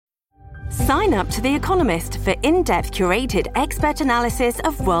Sign up to The Economist for in-depth curated expert analysis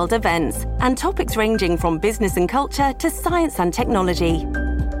of world events and topics ranging from business and culture to science and technology.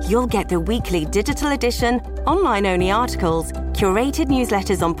 You'll get the weekly digital edition, online-only articles, curated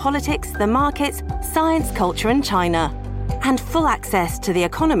newsletters on politics, the markets, science, culture and China, and full access to The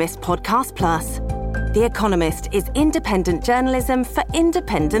Economist Podcast Plus. The Economist is independent journalism for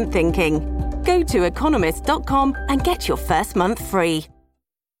independent thinking. Go to economist.com and get your first month free.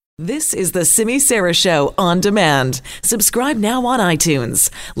 This is the Simi Sara Show on demand. Subscribe now on iTunes.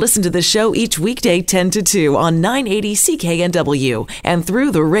 Listen to the show each weekday 10 to 2 on 980 CKNW and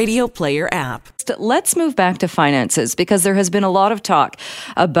through the Radio Player app. Let's move back to finances, because there has been a lot of talk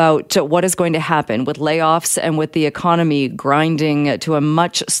about what is going to happen with layoffs and with the economy grinding to a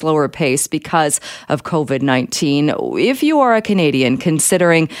much slower pace because of COVID-19. If you are a Canadian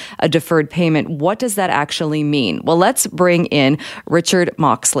considering a deferred payment, what does that actually mean? Well, let's bring in Richard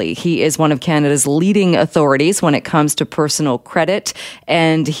Moxley. He is one of Canada's leading authorities when it comes to personal credit,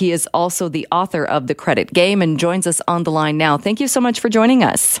 and he is also the author of The Credit Game and joins us on the line now. Thank you so much for joining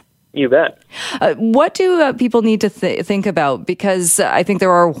us. You bet. What do people need to think about? Because I think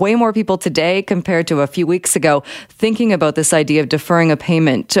there are way more people today compared to a few weeks ago thinking about this idea of deferring a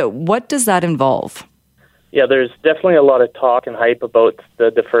payment. What does that involve? Yeah, there's definitely a lot of talk and hype about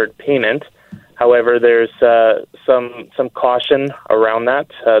the deferred payment. However, there's some caution around that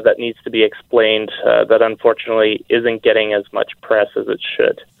that needs to be explained that unfortunately isn't getting as much press as it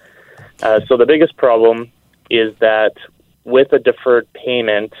should. So the biggest problem is that with a deferred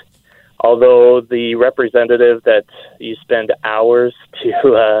payment, although the representative that you spend hours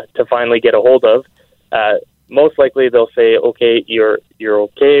to finally get a hold of, most likely they'll say, okay, you're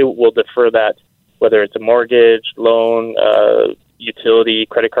okay, we'll defer that, whether it's a mortgage, loan, utility,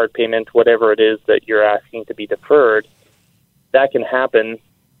 credit card payment, whatever it is that you're asking to be deferred. That can happen,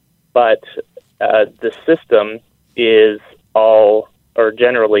 but the system is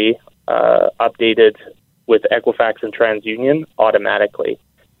generally updated with Equifax and TransUnion automatically.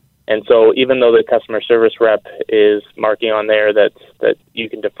 And so even though the customer service rep is marking on there that you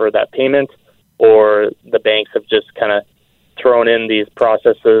can defer that payment, or the banks have just kind of thrown in these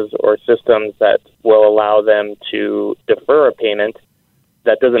processes or systems that will allow them to defer a payment,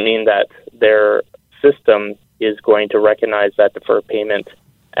 that doesn't mean that their system is going to recognize that deferred payment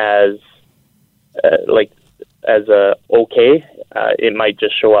as okay. It might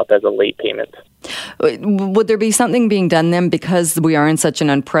just show up as a late payment. Would there be something being done then, because we are in such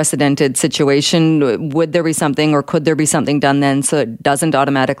an unprecedented situation? Would there be something, or could there be something done then so it doesn't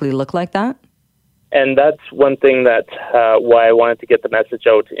automatically look like that? And that's one thing that why I wanted to get the message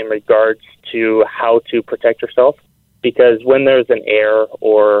out in regards to how to protect yourself. Because when there's an error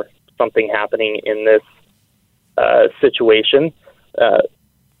or something happening in this situation,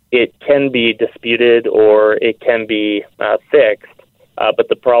 it can be disputed or it can be fixed. But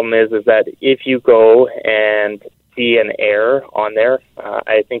the problem is that if you go and see an error on there,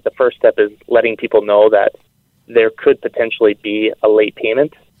 I think the first step is letting people know that there could potentially be a late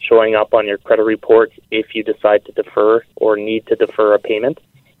payment showing up on your credit report if you decide to defer or need to defer a payment.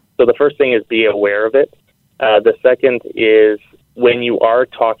 So the first thing is be aware of it. The second is when you are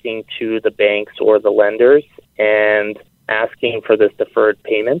talking to the banks or the lenders and asking for this deferred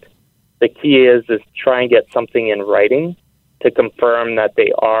payment, the key is try and get something in writing to confirm that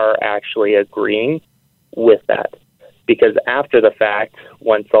they are actually agreeing with that. Because after the fact,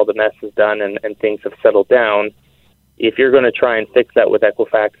 once all the mess is done and things have settled down, if you're going to try and fix that with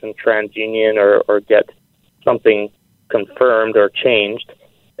Equifax and TransUnion or get something confirmed or changed,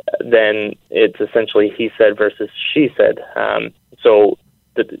 then it's essentially he said versus she said. So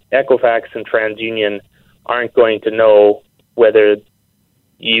the Equifax and TransUnion aren't going to know whether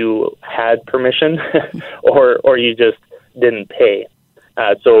you had permission or you just didn't pay.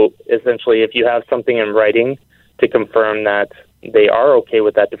 So essentially, if you have something in writing to confirm that they are okay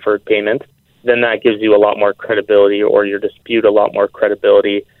with that deferred payment, then that gives you a lot more credibility, or your dispute a lot more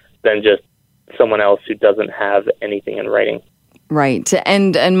credibility than just someone else who doesn't have anything in writing. Right.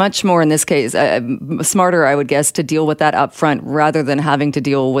 And much more in this case, smarter, I would guess, to deal with that up front rather than having to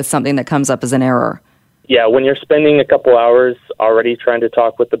deal with something that comes up as an error. Yeah, when you're spending a couple hours already trying to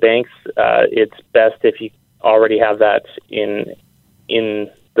talk with the banks, it's best if you already have that in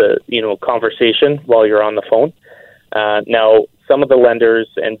the conversation while you're on the phone. Now, some of the lenders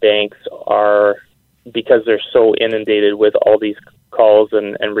and banks are, because they're so inundated with all these calls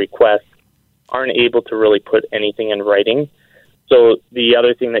and requests, aren't able to really put anything in writing. So the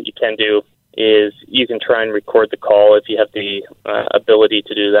other thing that you can do is you can try and record the call if you have the ability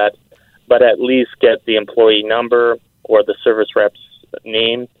to do that, but at least get the employee number or the service rep's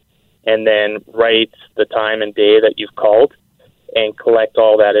name and then write the time and day that you've called and collect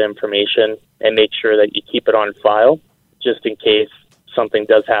all that information and make sure that you keep it on file just in case something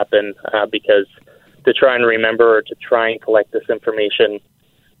does happen, because to try and remember or to try and collect this information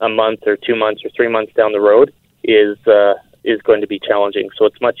a month or 2 months or 3 months down the road is going to be challenging. So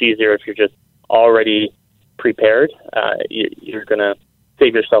it's much easier if you're just already prepared. You're going to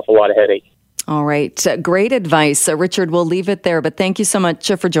save yourself a lot of headache. All right. Great advice. Richard, we'll leave it there, but thank you so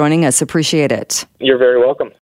much for joining us. Appreciate it. You're very welcome.